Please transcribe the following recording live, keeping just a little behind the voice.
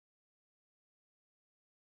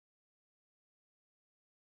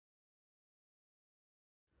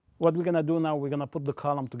What we're gonna do now, we're gonna put the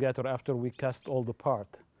column together after we cast all the part.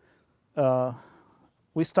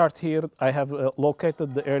 We start here. I have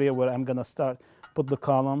located the area where I'm gonna put the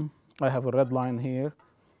column. I have a red line here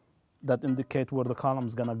that indicate where the column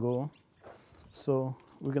is gonna go. So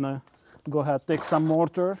we're gonna go ahead, take some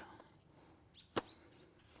mortar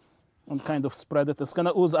and kind of spread it. It's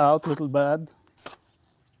gonna ooze out a little bit.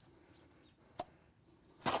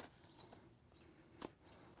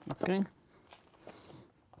 Okay.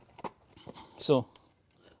 So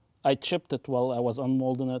I chipped it while I was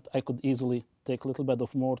unmolding it. I could easily take a little bit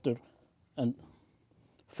of mortar and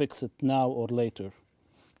fix it now or later.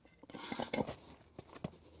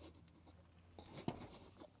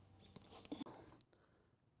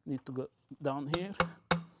 Need to go down here.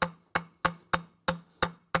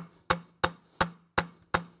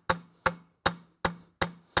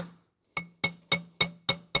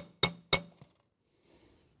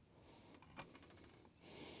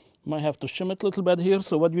 Might have to shim it a little bit here.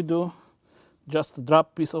 So what you do, just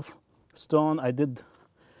drop piece of stone. I did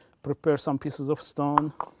prepare some pieces of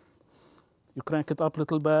stone. You crank it up a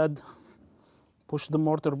little bit, push the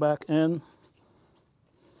mortar back in,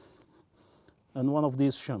 and one of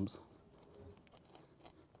these shims.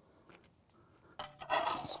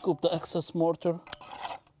 Scoop the excess mortar.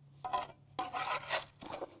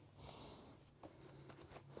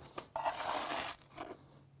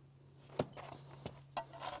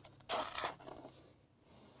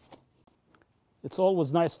 It's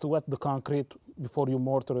always nice to wet the concrete before you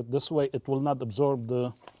mortar it. This way it will not absorb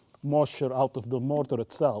the moisture out of the mortar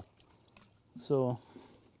itself. So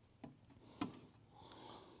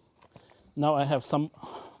now I have some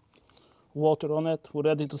water on it. We're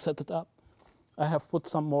ready to set it up. I have put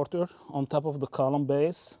some mortar on top of the column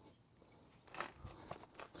base.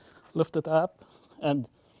 Lift it up, and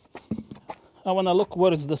I want to look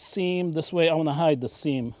where is the seam. This way I want to hide the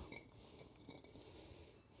seam.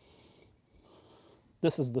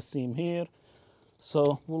 This is the seam here,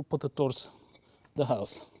 so we'll put it towards the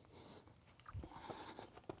house.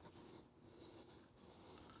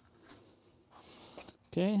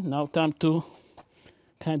 Okay, now time to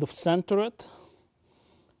kind of center it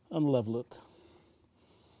and level it.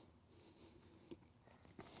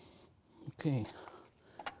 Okay.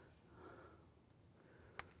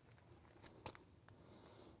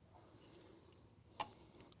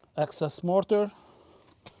 Excess mortar,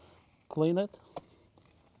 clean it.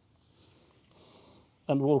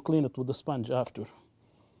 And we'll clean it with the sponge after.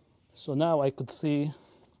 So now I could see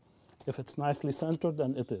if it's nicely centered,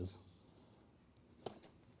 and it is.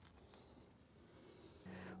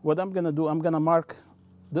 What I'm gonna do, I'm gonna mark,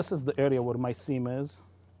 this is the area where my seam is,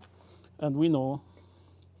 and we know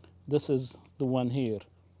this is the one here.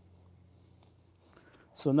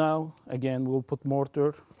 So now, again, we'll put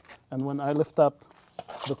mortar, and when I lift up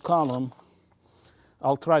the column,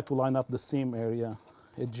 I'll try to line up the seam area.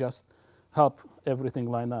 It just helps everything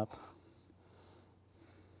line up.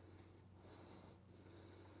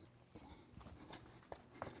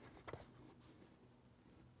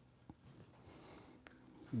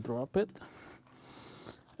 Drop it,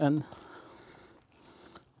 and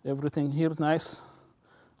everything here nice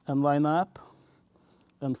and line up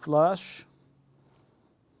and flush,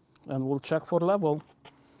 and we'll check for level.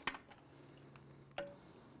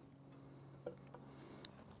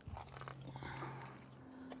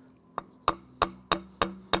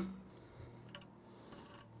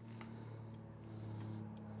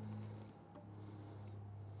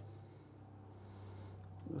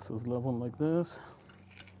 This is level like this.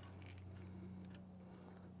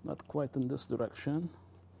 Not quite in this direction.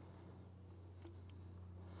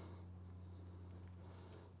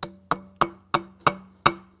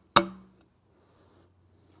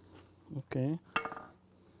 Okay.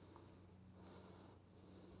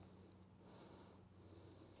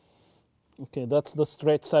 Okay, that's the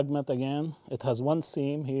straight segment again. It has one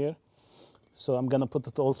seam here. So I'm gonna put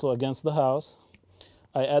it also against the house.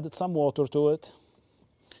 I added some water to it.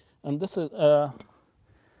 And this is,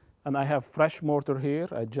 and I have fresh mortar here.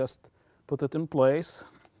 I just put it in place.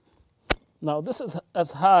 Now this is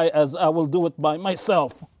as high as I will do it by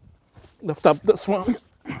myself. Lift up this one.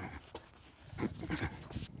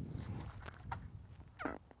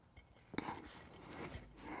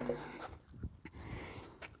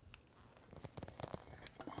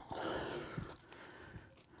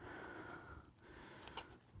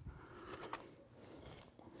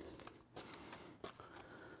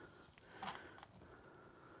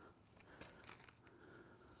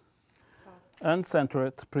 And center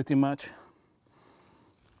it pretty much.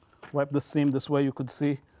 Wipe the seam this way, you could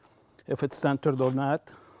see if it's centered or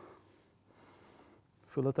not.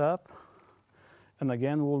 Fill it up. And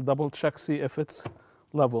again, we'll double check, see if it's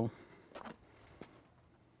level.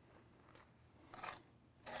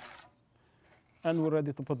 And we're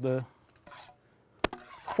ready to put the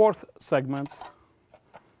fourth segment.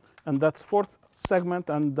 And that's fourth segment,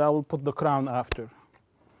 and I will put the crown after.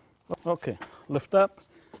 Okay, lift up,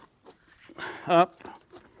 up.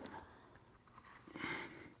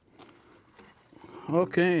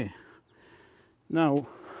 Okay, now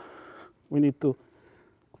we need to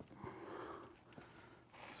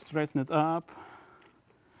straighten it up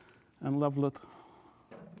and level it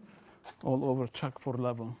all over, check for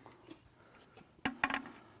level.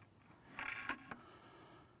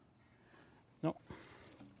 No.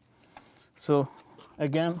 So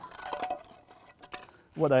again,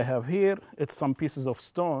 what I have here, it's some pieces of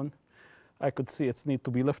stone. I could see it's need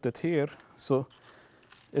to be lifted here, so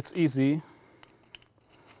it's easy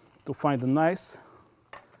to find a nice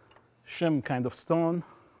shim kind of stone,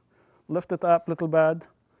 lift it up a little bit,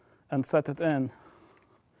 and set it in,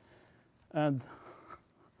 and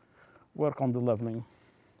work on the leveling.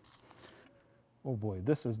 Oh boy,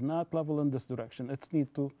 this is not level in this direction. It's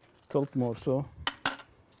need to tilt more, so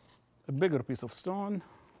a bigger piece of stone.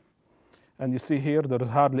 And you see here, there is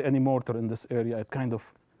hardly any mortar in this area. It kind of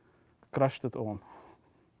crushed it all.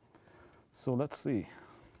 So let's see.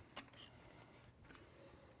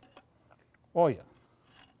 Oh yeah,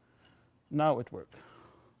 now it worked.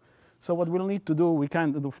 So what we'll need to do, we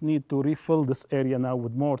kind of need to refill this area now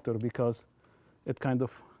with mortar because it kind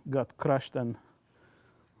of got crushed and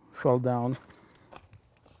fell down.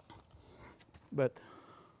 But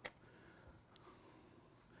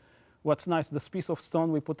what's nice, this piece of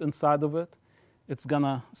stone we put inside of it, it's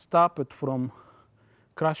gonna stop it from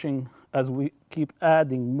crushing as we keep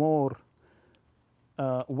adding more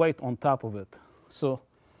weight on top of it. So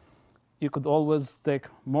you could always take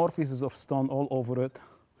more pieces of stone all over it,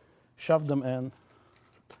 shove them in,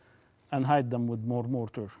 and hide them with more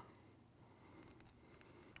mortar.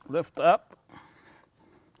 Lift up,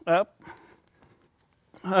 up,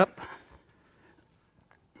 up.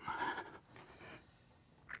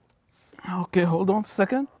 Okay, hold on a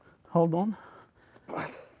second. Hold on.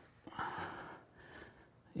 What?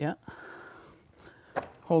 Yeah.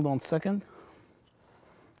 Hold on a second.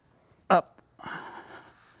 Up.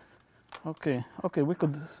 Okay, we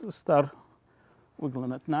could start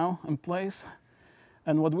wiggling it now in place.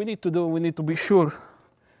 And what we need to do, we need to be sure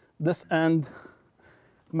this end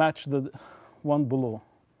match the one below.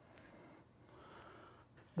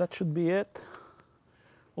 That should be it.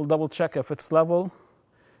 We'll double check if it's level.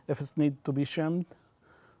 If it needs to be shimmed,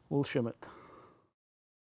 we'll shim it.